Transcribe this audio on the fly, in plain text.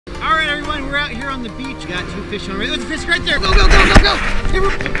we're out here on the beach. Got two fish on. There's a fish right there. Go, go, go, go, go.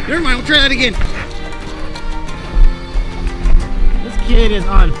 Never mind, we'll try that again. This kid is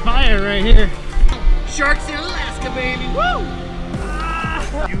on fire right here. Sharks in Alaska, baby. Woo!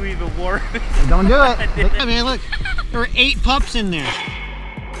 You even warned me. Don't do it. Yeah, man, look. There were 8 pups in there.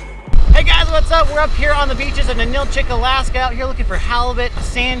 Hey guys, what's up? We're up here on the beaches of Ninilchik, Alaska, out here looking for halibut,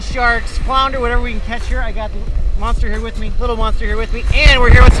 sand sharks, flounder, whatever we can catch here. I got the monster here with me, little monster here with me, and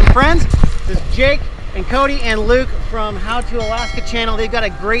we're here with some friends. This is Jake and Cody and Luke from How to Alaska channel. They've got a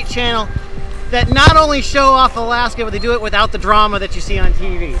great channel that not only show off Alaska, but they do it without the drama that you see on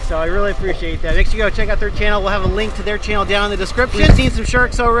TV. So I really appreciate that. Make sure you go check out their channel. We'll have a link to their channel down in the description. We've seen some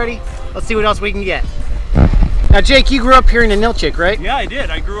sharks already. Let's see what else we can get. Now Jake, you grew up here in Ninilchik, right? Yeah, I did.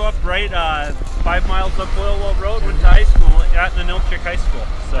 I grew up right 5 miles up Boilwell Road, went to high school at Ninilchik High School.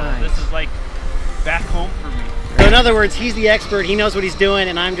 So nice. This is like back home for me. So in other words, he's the expert. He knows what he's doing,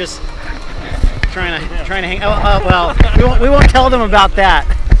 and I'm just trying to hang. Well, we won't tell them about that.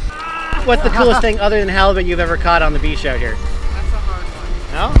 What's the coolest thing other than halibut you've ever caught on the beach out here? That's a hard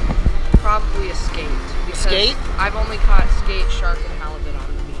one. No? Probably a skate. Skate? I've only caught skate, shark, and halibut on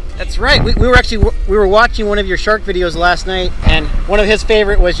the beach. That's right. We were watching one of your shark videos last night, and one of his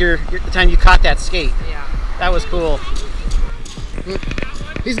favorite was the time you caught that skate. Yeah. That was cool.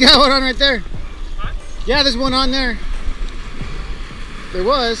 He's got one on right there. What? Yeah, there's one on there. There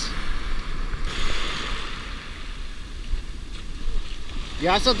was. You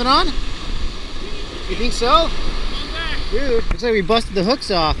got something on? You think so? Dude, looks like we busted the hooks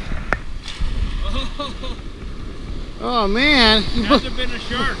off. Oh man. Had to have been a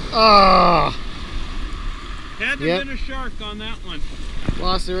shark. Oh. Had to have been a shark on that one.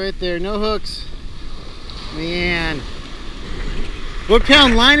 Lost it right there. No hooks. Man. What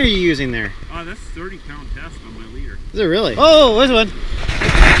pound line are you using there? Oh, that's 30-pound test on my leader. Is it really? Oh, there's one.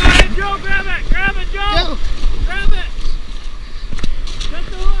 Joe, grab it! Grab it, Joe! Go. Grab it! Set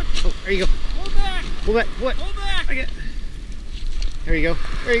the hook! Oh, there you go. Pull back! Pull back. What? Pull back! There you go.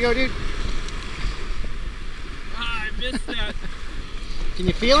 There you go, dude. Ah, I missed that. Can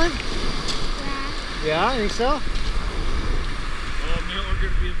you feel him? Yeah, I think so. Oh man, we're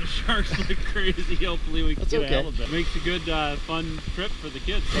going to be in the sharks like crazy. Hopefully we can get a halibut. Makes a good, fun trip for the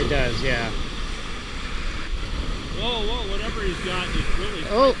kids. It does, yeah. Whoa, whoa, whatever he's got is really...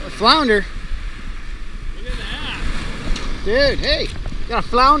 Oh, a flounder. Look at that. Dude, hey, got a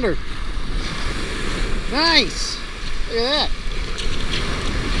flounder. Nice. Look at that.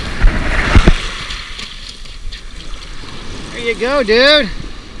 There you go, dude.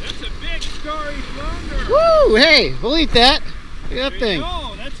 That's a big starry flounder. Woo, hey, we'll eat that. Look at that thing.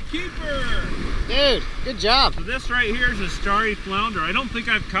 Oh, that's a keeper. Dude, good job. So this right here is a starry flounder. I don't think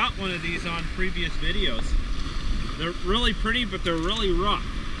I've caught one of these on previous videos. They're really pretty, but they're really rough.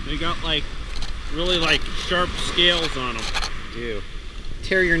 They got like, really like sharp scales on them. Dude,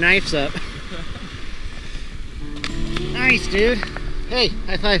 tear your knives up. Nice, dude. Hey,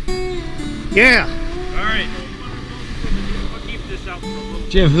 high five. Yeah. All right. I'll keep this out for a little bit.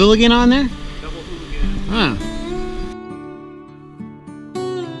 Do you have hooligan on there? Double hooligan. Huh.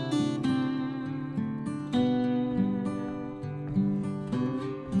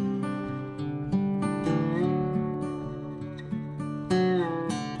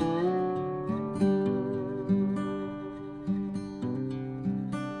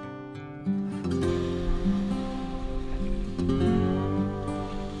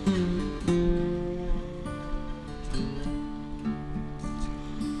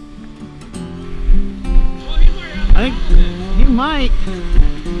 I think he might.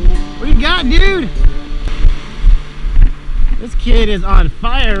 What do you got, dude? This kid is on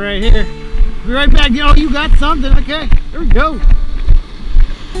fire right here. Be right back. Oh, you got something. Okay, there we go.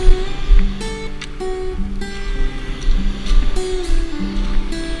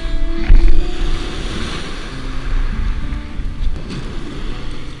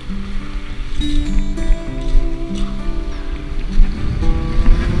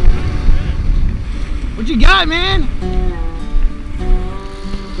 What you got, man?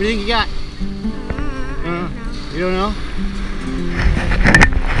 What do you think you got? You don't know?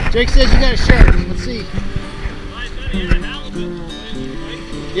 Jake says you got a shark. Let's see. I thought he had a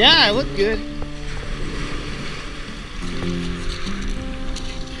halibut. Yeah, it looked good.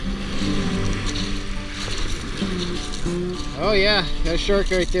 Oh yeah, got a shark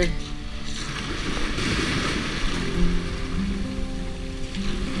right there.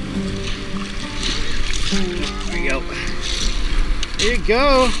 There you go. There you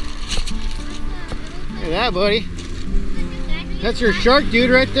go. Look at that, buddy. That's your shark, dude,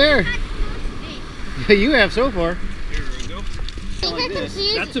 right there. You have so far. Here we go. out like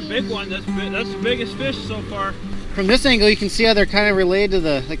this. That's a big one. That's the biggest fish so far. From this angle, you can see how they're kind of related to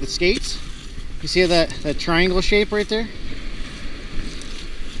the the skates. You see that triangle shape right there?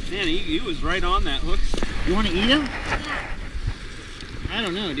 Man, he was right on that hook. You want to eat him? I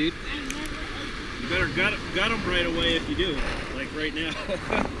don't know, dude. You better gut him right away if you do, like right now. That's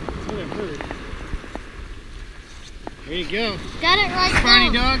what I've heard. There you go. Got it right Spiny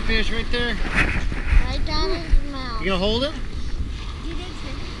down. dogfish right there. Right down his mouth. You gonna hold it?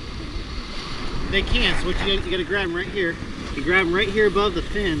 They can, so what you gotta grab them right here. You grab them right here above the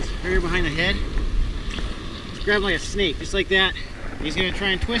fins, right here behind the head. Just grab them like a snake, just like that. He's gonna try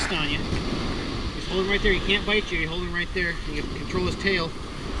and twist on you. Just hold him right there. He can't bite you. You hold him right there. You can control his tail.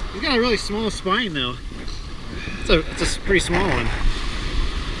 He's got a really small spine though. It's a pretty small one.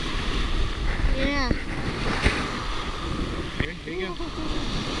 Yeah. Here you go.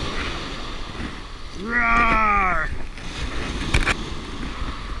 Roar!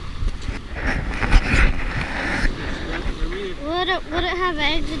 Would it have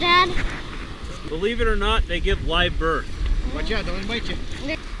eggs, Dad? Believe it or not, they give live birth. Watch out, don't let him bite you.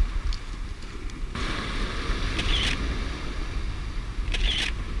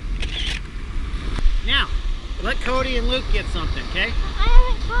 Now, let Cody and Luke get something, okay? I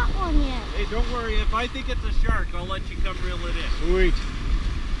haven't caught one yet. Hey, don't worry. If I think it's a shark, I'll let you come reel it in. Sweet.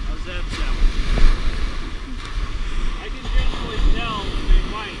 How's that sound? I can generally tell when they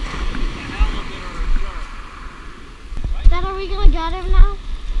bite if it's a halibut or a shark. Dad, are we gonna get him now?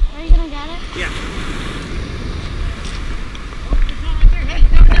 Are you gonna get it? Yeah. Oh, there's one right there. Hey,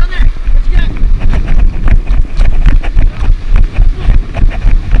 down there. What you got?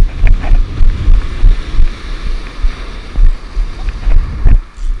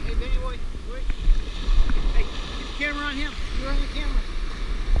 Hey, Benny boy. Wait. Hey, get the camera on him. You're on the camera.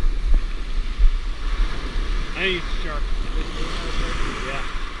 I think it's a shark. Yeah.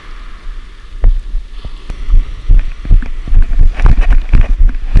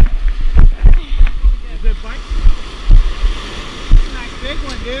 Good bite. That's a nice big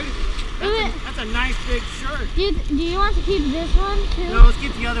one, dude. That's a nice big shark. Do you want to keep this one too? No, let's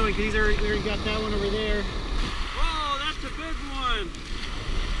keep the other one because we already got that one over there. Whoa, that's a big one.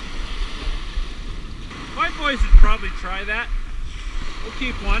 My boys would probably try that. We'll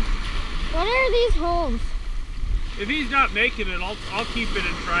keep one. What are these holes? If he's not making it, I'll keep it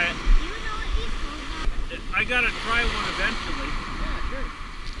and try it. I gotta try one eventually. Yeah, sure.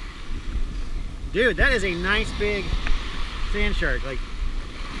 Dude, that is a nice big sand shark. Like,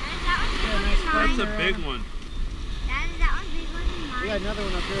 That's a big one. we got another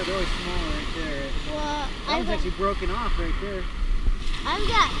one up there, really small right there. Well, That one's actually broken off right there. I've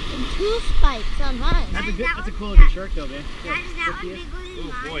got 2 spikes on mine. That's a cool looking shark though, man. That is that one bigger than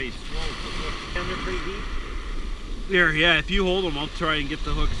Oh mine? boy, he's slow. Down there pretty deep. There, yeah, if you hold them, I'll try and get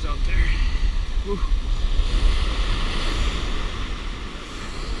the hooks out there. Whew.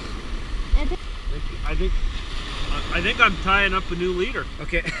 I think I'm tying up a new leader.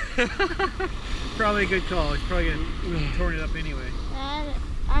 Okay. Probably a good call. He's probably gonna torn it up anyway.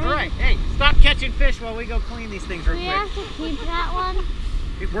 All right, hey, stop catching fish while we go clean these things real We quick. have to keep that one.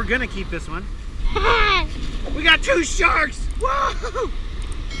 We're gonna keep this one. We got 2 sharks! Whoa!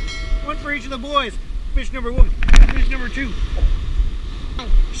 One for each of the boys. Fish number 1, fish number 2.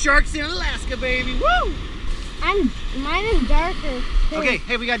 Sharks in Alaska, baby! Woo! Mine is darker too. Okay,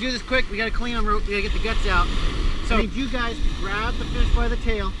 hey, we gotta do this quick. We gotta clean them. We gotta get the guts out. So I need you guys to grab the fish by the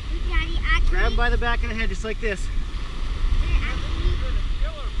tail, Daddy, grab him by the back of the head, just like this.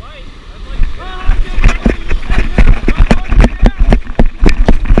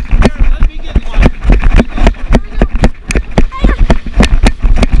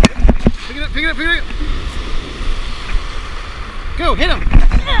 Pick it up. Go, hit him.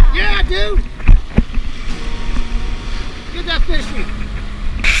 Yeah, dude. Get that fish me.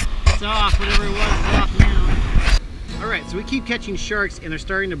 It's off, whatever it was, it's off now. All right, so we keep catching sharks and they're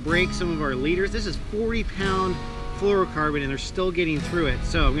starting to break some of our leaders. This is 40-pound fluorocarbon and they're still getting through it.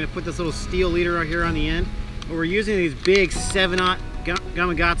 So I'm gonna put this little steel leader right here on the end. But we're using these big 7/0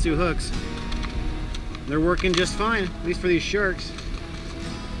 Gamakatsu hooks. They're working just fine, at least for these sharks.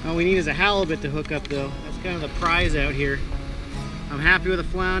 All we need is a halibut to hook up though. That's kind of the prize out here. I'm happy with a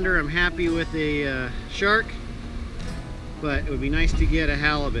flounder, I'm happy with a shark, but it would be nice to get a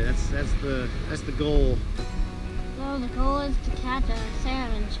halibut. That's the goal. No, the goal is to catch a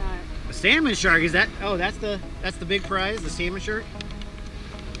salmon shark. A salmon shark, is that? Oh, that's the big prize, the salmon shark.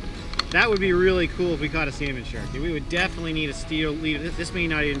 That would be really cool if we caught a salmon shark. We would definitely need a steel leader. This may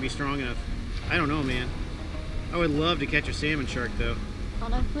not even be strong enough. I don't know, man. I would love to catch a salmon shark though.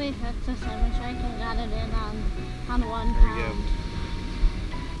 What if we hooked a salmon shark and got it in on 1 There we go. pound?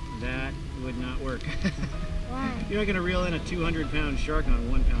 would not work. Why? You're not gonna reel in a 200-pound shark on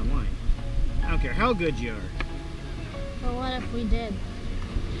a 1-pound line. I don't care how good you are. But what if we did?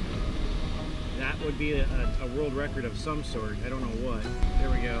 That would be a world record of some sort. I don't know what. There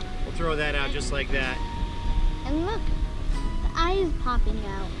we go. We'll throw that out just like that. And look, the eye is popping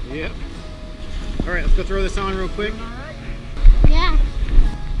out. Yep. All right, let's go throw this on real quick. Yeah.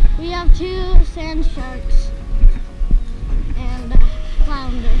 We have 2 sand sharks and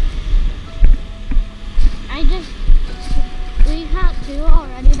flounder. We caught 2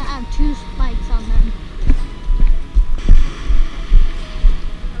 already that have 2 spikes on them.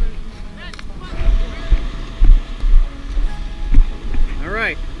 All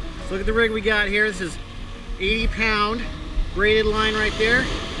right, so look at the rig we got here. This is 80-pound braided line right there.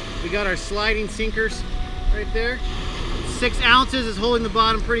 We got our sliding sinkers right there. 6 ounces is holding the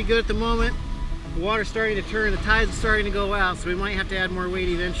bottom pretty good at the moment. The water's starting to turn, the tide's starting to go out, so we might have to add more weight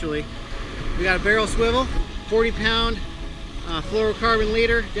eventually. We got a barrel swivel, 40-pound fluorocarbon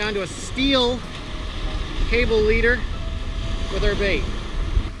leader down to a steel cable leader with our bait.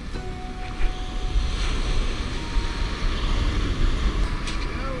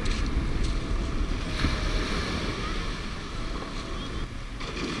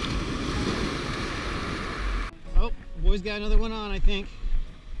 Oh, boy's got another one on, I think.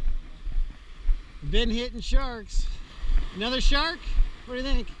 Been hitting sharks. Another shark? What do you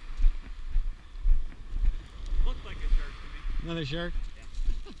think? Looked like a shark to me. Another shark?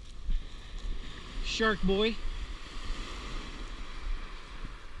 Yeah. Shark boy.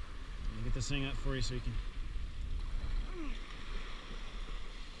 I'll get this thing up for you so you can.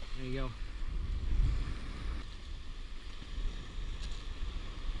 There you go.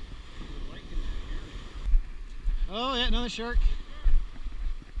 Oh yeah, another shark.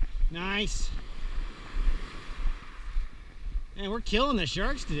 Nice. Man, we're killing the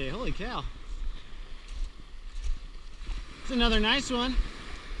sharks today. Holy cow. It's another nice one.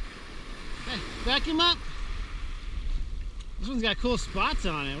 Hey, back him up. This one's got cool spots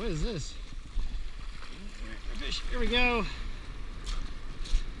on it. What is this? Fish. Here we go.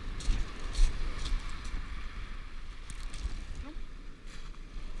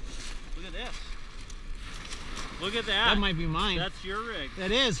 Look at this. Look at that. That might be mine. That's your rig.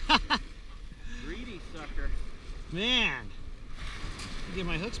 That is. Greedy sucker. Man. Let me get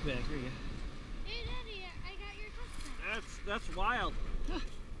my hooks back. Here you go. Hey Daddy, I got your hooks back. That's wild.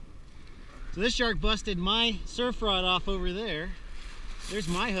 So this shark busted my surf rod off over there. There's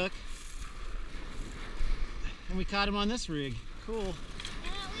my hook. And we caught him on this rig. Cool. And at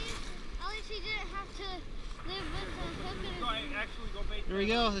least he didn't have to live with the hook in his Go, actually go bait. There we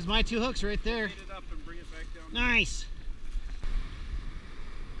go. There's my 2 hooks right there. Bait it up and bring it back down. Nice.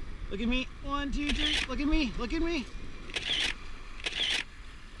 Look at me. 1, 2, 3. Look at me. Look at me.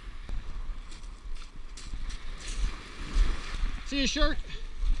 See you, shark.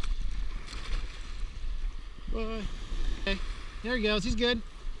 Bye. Okay. There he goes. He's good.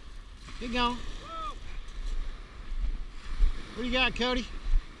 Get going. Whoa. What do you got, Cody?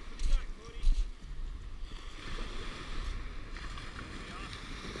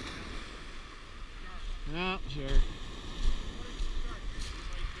 Oh, sure.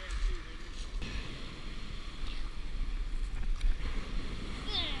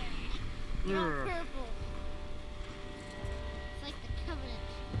 They're all purple. It's like the Covenant.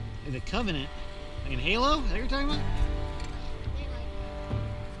 The Covenant? Like in Halo? Is that what you're talking about? They like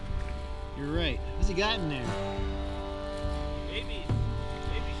You're right. What's he got in there? Baby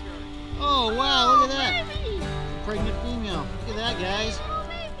shark. Oh, wow, look at that. babies! Pregnant female. Look at that, guys. Oh,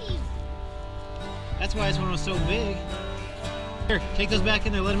 babies! That's why this one was so big. Here, take those back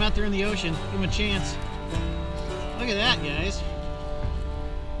in there. Let them out there in the ocean. Give them a chance. Look at that, guys.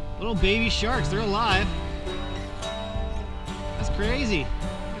 Little baby sharks. They're alive. That's crazy.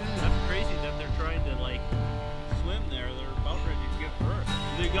 That's crazy that they're trying to like swim there. They're about ready to give birth.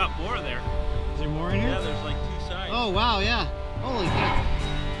 They got more there. Is there more in here? Yeah, there's like 2 sides. Oh, wow, yeah. Holy cow.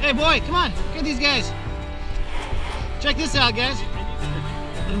 Hey, boy, come on. Look at these guys. Check this out, guys.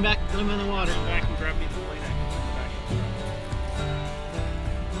 Let them back. Let them in the water. Go back and grab me the plate.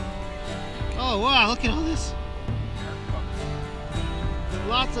 Oh, wow. Look at all this.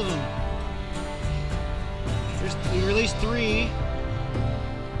 Lots of them. We released 3,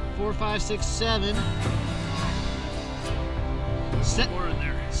 4, 5, 6, 7. More in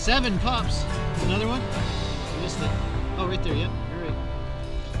there. 7 pups. Another one? I missed it. Oh, right there. Yep, you're right.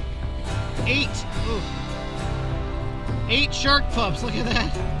 8. Ooh. 8 shark pups. Look at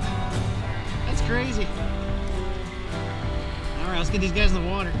that. That's crazy. All right, let's get these guys in the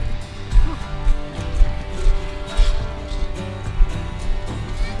water.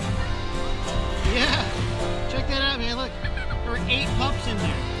 8 pups in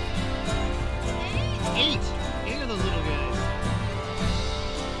there. 8. 8 of those little guys.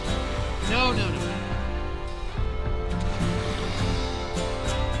 No, no, no.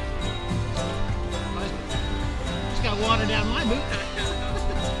 Just got water down my boot.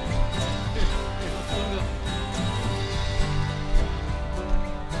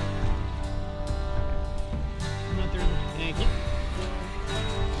 Thank you.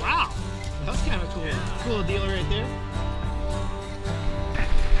 Wow, that was kind of cool. Yeah. Cool deal right there.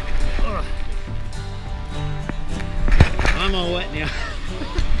 Ugh. I'm all wet now.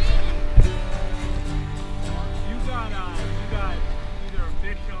 You got either a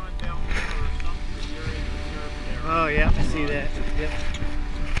fish on down there or something. You're in the surf there. Oh yeah, I see that. Yep.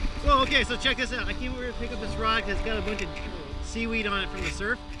 Well, okay, so check this out. I came over here to pick up this rod because it's got a bunch of seaweed on it from the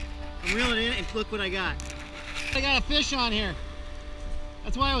surf. I'm reeling it in, and look what I got. I got a fish on here.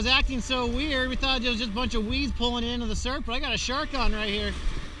 That's why I was acting so weird. We thought it was just a bunch of weeds pulling into the surf, but I got a shark on right here.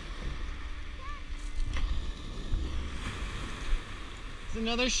 It's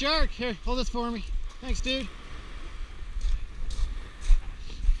another shark. Here, hold this for me. Thanks, dude.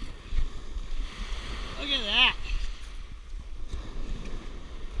 Look at that.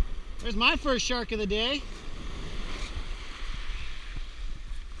 There's my first shark of the day.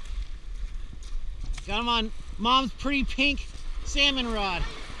 Got him on Mom's pretty pink salmon rod.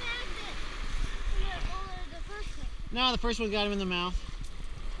 No, the first one got him in the mouth.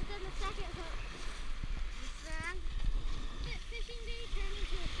 But then the second hook was fishing day turned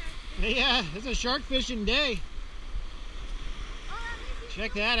into a shark fish. Yeah, it's a shark fishing day. Oh,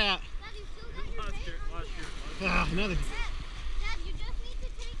 check that out. Dad, you still got your bait on here. Ah, another. Dad, you just need to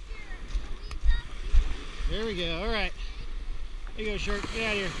take your leaves up. There we go. All right. There you go, shark. Get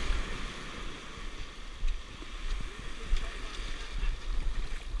out of here.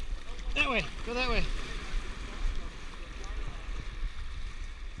 That way. Go that way.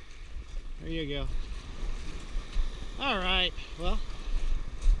 There you go. All right. Well,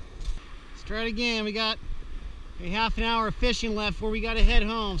 let's try it again. We got a half an hour of fishing left before we got to head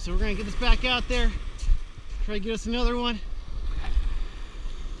home. So we're going to get this back out there. Try to get us another one.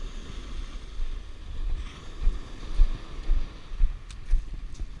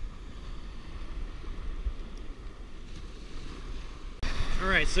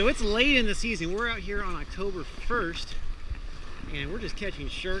 Alright, so it's late in the season. We're out here on October 1st, and we're just catching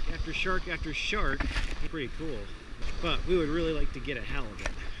shark after shark after shark. It's pretty cool. But we would really like to get a halibut,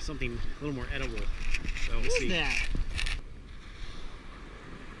 something a little more edible. So we'll see. What is that?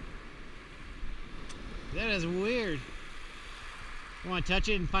 That is weird. You want to touch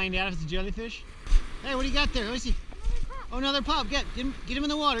it and find out if it's a jellyfish? Hey, what do you got there? Let me see. Oh, another pup. Get him in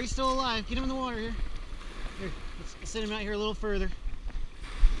the water. He's still alive. Get him in the water here. Here, let's send him out here a little further.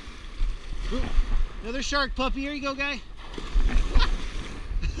 Ooh, another shark puppy. Here you go, guy.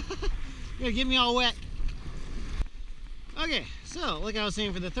 You're gonna get me all wet. Okay, so like I was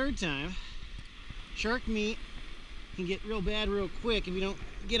saying for the third time, shark meat can get real bad real quick if you don't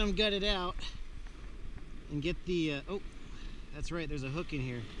get them gutted out and get the oh, that's right, there's a hook in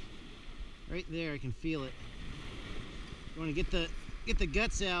here right there. I can feel it. You want to get the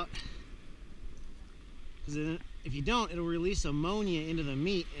guts out, because if you don't, it'll release ammonia into the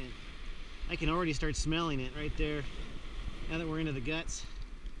meat, and I can already start smelling it right there now that we're into the guts.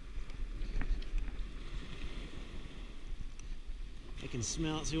 I can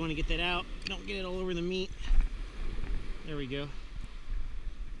smell it, so we want to get that out. Don't get it all over the meat. There we go.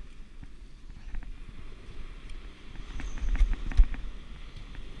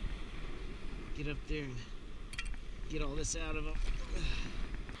 Get up there and get all this out of them.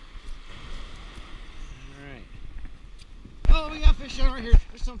 Alright. Oh, we got fish on right here.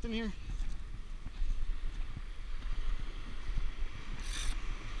 There's something here.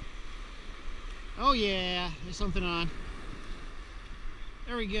 Oh yeah, there's something on.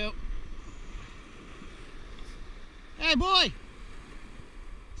 There we go. Hey boy!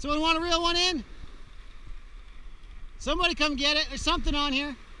 Someone want to reel one in? Somebody come get it. There's something on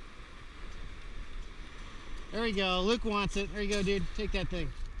here. There we go. Luke wants it. There you go, dude. Take that thing.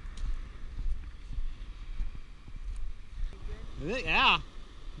 Yeah.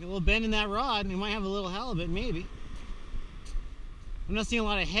 Get a little bend in that rod, and we might have a little halibut, maybe. I'm not seeing a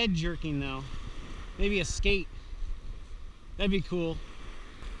lot of head jerking, though. Maybe a skate. That'd be cool.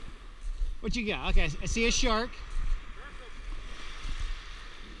 What you got? Okay, I see a shark.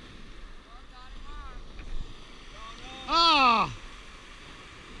 Oh!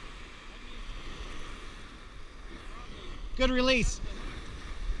 Good release.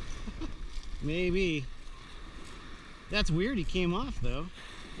 Maybe. That's weird, he came off though.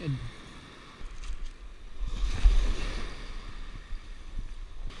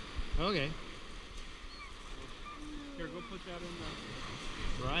 Okay. Here, go put that in the...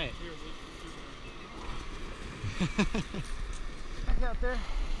 Right. Here, Back out there.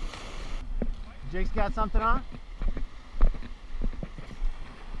 Jake's got something on.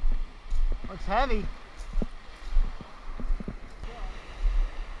 Looks heavy.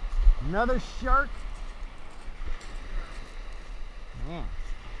 Another shark. Man.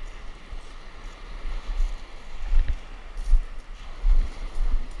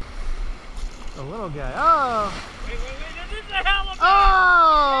 A little guy. Oh! Wait, this is a halibut!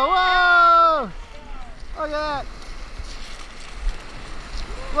 Oh! Whoa! Look at that!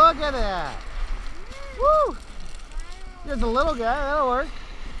 Look at that! Woo! There's a little guy. That'll work.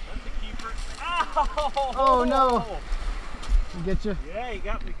 That's a keeper. Oh! Oh no! I'll get you. Yeah, he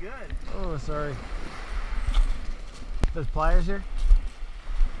got me good. Oh, sorry. Those pliers here?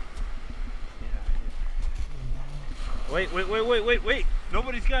 Wait.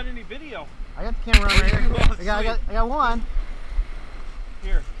 Nobody's got any video. I got the camera on right here. I got one.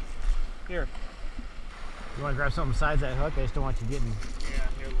 Here. You want to grab something besides that hook? I just don't want you getting. Yeah,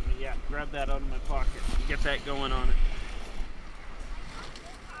 here, grab that out of my pocket. Get that going on it.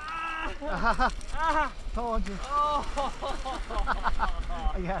 Told you. Oh!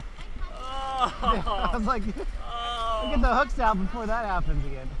 Yeah. Oh! I was like, get the hooks out before that happens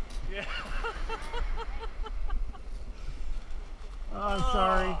again. Yeah. Oh, I'm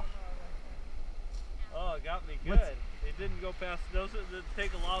sorry. Oh, it got me good. It didn't go past those. It didn't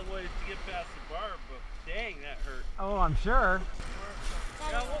take a long ways to get past the barb, but dang, that hurt. Oh, I'm sure.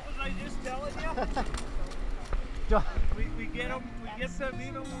 Yeah, what was I just telling you? we get them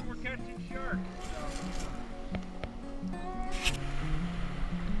even when we're catching sharks.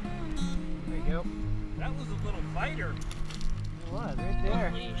 There you go. That was a little fighter. It was right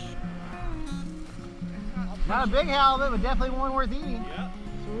there. Leash. Not a big halibut, but definitely one worth eating. Yeah.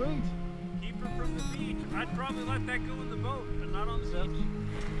 Sweet. Keep her from the beach. I'd probably let that go in the boat, but not on the beach.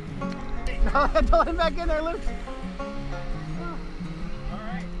 Throw him back in there, Luke.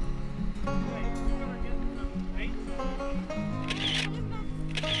 Alright. Wait, we better get some bait.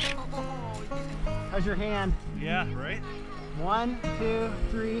 How's your hand? Yeah, right? 1, 2,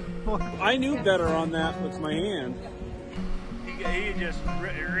 3, 4. I knew better on that with my hand. He just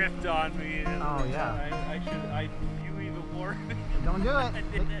ripped on me. Oh, yeah. You even more. Don't do it.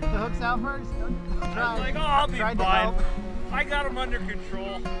 The hook's out first. Don't try. I was like, oh, I'll be Tried to fine. help. I got him under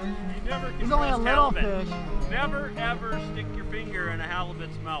control. You never can He's only a trust little halibut. fish. Never ever stick your finger in a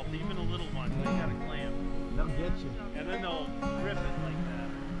halibut's mouth, even a little one. They got a clam. They'll get you. And then they'll rip it like that.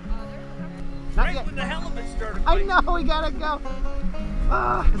 Not Right yet. when the halibut started I fighting. know, we gotta go.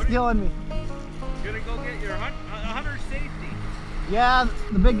 Ah, it's killing me. Gonna go get your hunter's safety. Yeah,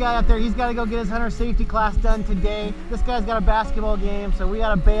 the big guy up there, he's got to go get his hunter safety class done today. This guy's got a basketball game, so we got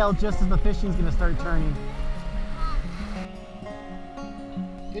to bail just as the fishing's going to start turning.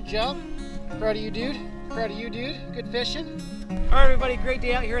 Good job. Proud of you, dude. Proud of you, dude. Good fishing. All right, everybody, great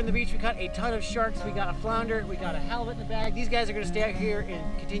day out here on the beach. We caught a ton of sharks. We got a flounder. We got a halibut in the bag. These guys are going to stay out here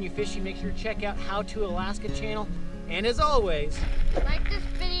and continue fishing. Make sure to check out How to Alaska channel. And as always, Like this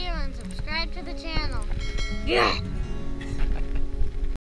video and subscribe to the channel. yeah!